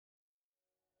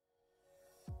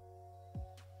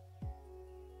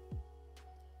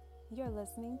You're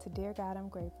listening to Dear God, I'm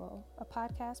Grateful, a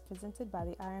podcast presented by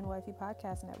the Iron Wifey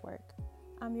Podcast Network.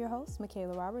 I'm your host,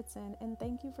 Michaela Robertson, and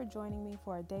thank you for joining me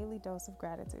for a daily dose of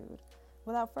gratitude.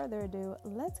 Without further ado,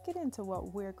 let's get into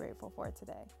what we're grateful for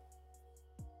today.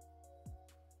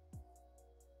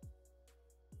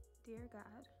 Dear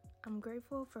God, I'm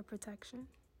grateful for protection.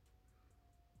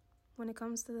 When it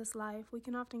comes to this life, we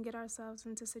can often get ourselves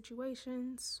into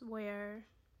situations where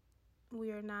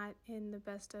we are not in the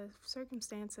best of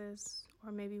circumstances,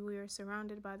 or maybe we are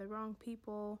surrounded by the wrong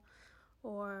people,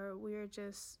 or we are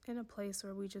just in a place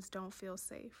where we just don't feel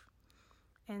safe.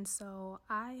 And so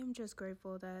I am just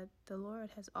grateful that the Lord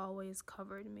has always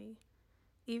covered me.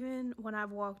 Even when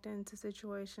I've walked into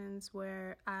situations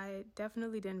where I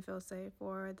definitely didn't feel safe,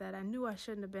 or that I knew I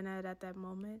shouldn't have been at that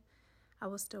moment, I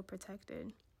was still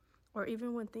protected. Or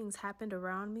even when things happened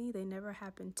around me, they never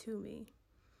happened to me.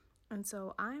 And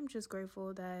so I'm just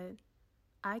grateful that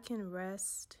I can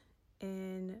rest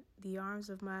in the arms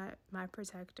of my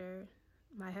protector,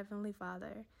 my Heavenly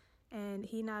Father. And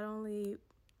He not only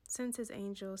sends His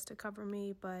angels to cover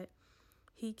me, but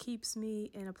He keeps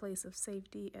me in a place of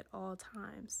safety at all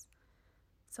times.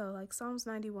 So like Psalms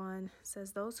 91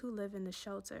 says, those who live in the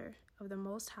shelter of the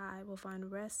Most High will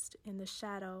find rest in the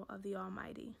shadow of the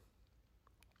Almighty.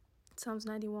 Psalms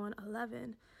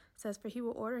 91:11 says, for He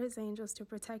will order His angels to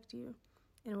protect you,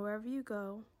 and wherever you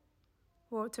go,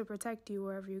 or to protect you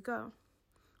wherever you go.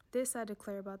 This I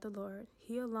declare about the Lord.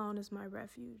 He alone is my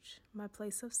refuge, my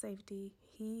place of safety.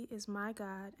 He is my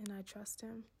God, and I trust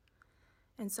Him.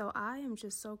 And so I am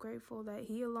just so grateful that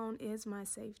He alone is my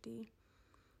safety.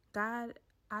 God,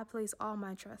 I place all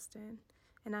my trust in.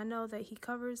 And I know that He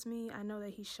covers me. I know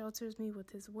that He shelters me with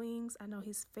His wings. I know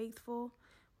He's faithful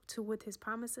with His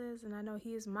promises, and I know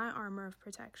He is my armor of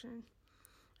protection.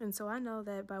 And so I know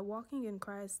that by walking in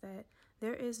Christ, that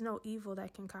there is no evil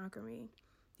that can conquer me.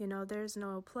 There's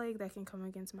no plague that can come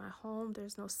against my home.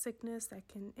 There's no sickness that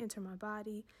can enter my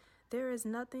body. There is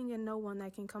nothing and no one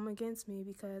that can come against me,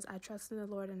 because I trust in the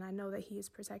Lord and I know that He is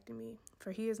protecting me,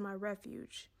 for He is my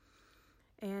refuge.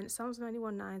 And Psalms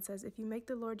 91:9 says, if you make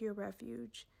the Lord your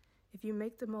refuge, if you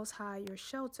make the Most High your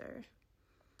shelter,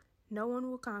 no one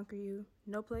will conquer you,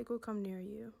 no plague will come near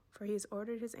you, for He has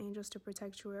ordered His angels to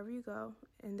protect you wherever you go,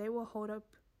 and they will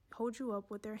hold you up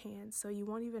with their hands, so you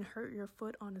won't even hurt your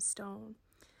foot on a stone.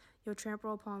 You'll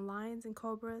trample upon lions and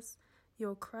cobras.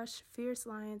 You'll crush fierce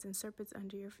lions and serpents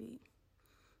under your feet.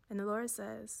 And the Lord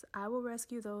says, I will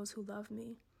rescue those who love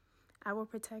me. I will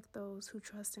protect those who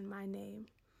trust in my name.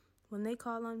 When they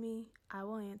call on me, I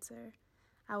will answer.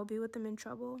 I will be with them in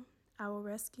trouble. I will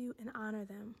rescue and honor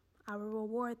them. I will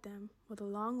reward them with a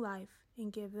long life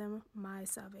and give them my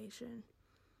salvation.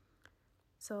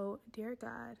 So, dear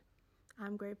God,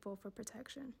 I'm grateful for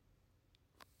protection.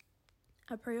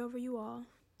 I pray over you all.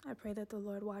 I pray that the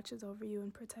Lord watches over you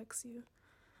and protects you,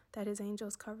 that His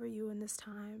angels cover you in this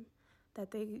time,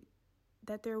 that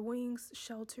their wings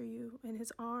shelter you in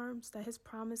His arms, that His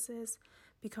promises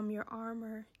become your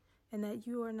armor, and that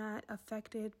you are not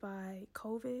affected by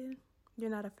COVID.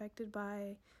 You're not affected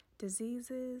by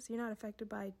diseases. You're not affected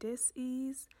by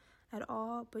dis-ease at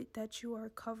all, but that you are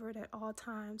covered at all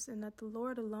times, and that the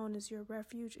Lord alone is your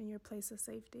refuge and your place of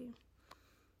safety.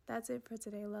 That's it for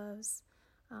today, loves.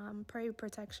 Pray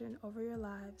protection over your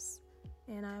lives,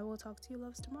 and I will talk to you,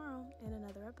 loves, tomorrow in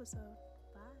another episode.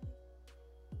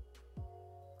 Bye.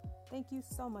 Thank you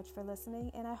so much for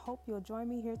listening, and I hope you'll join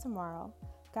me here tomorrow.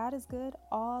 God is good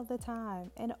all the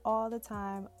time, and all the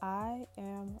time I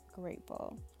am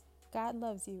grateful. God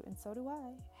loves you, and so do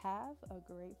I. Have a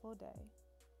grateful day.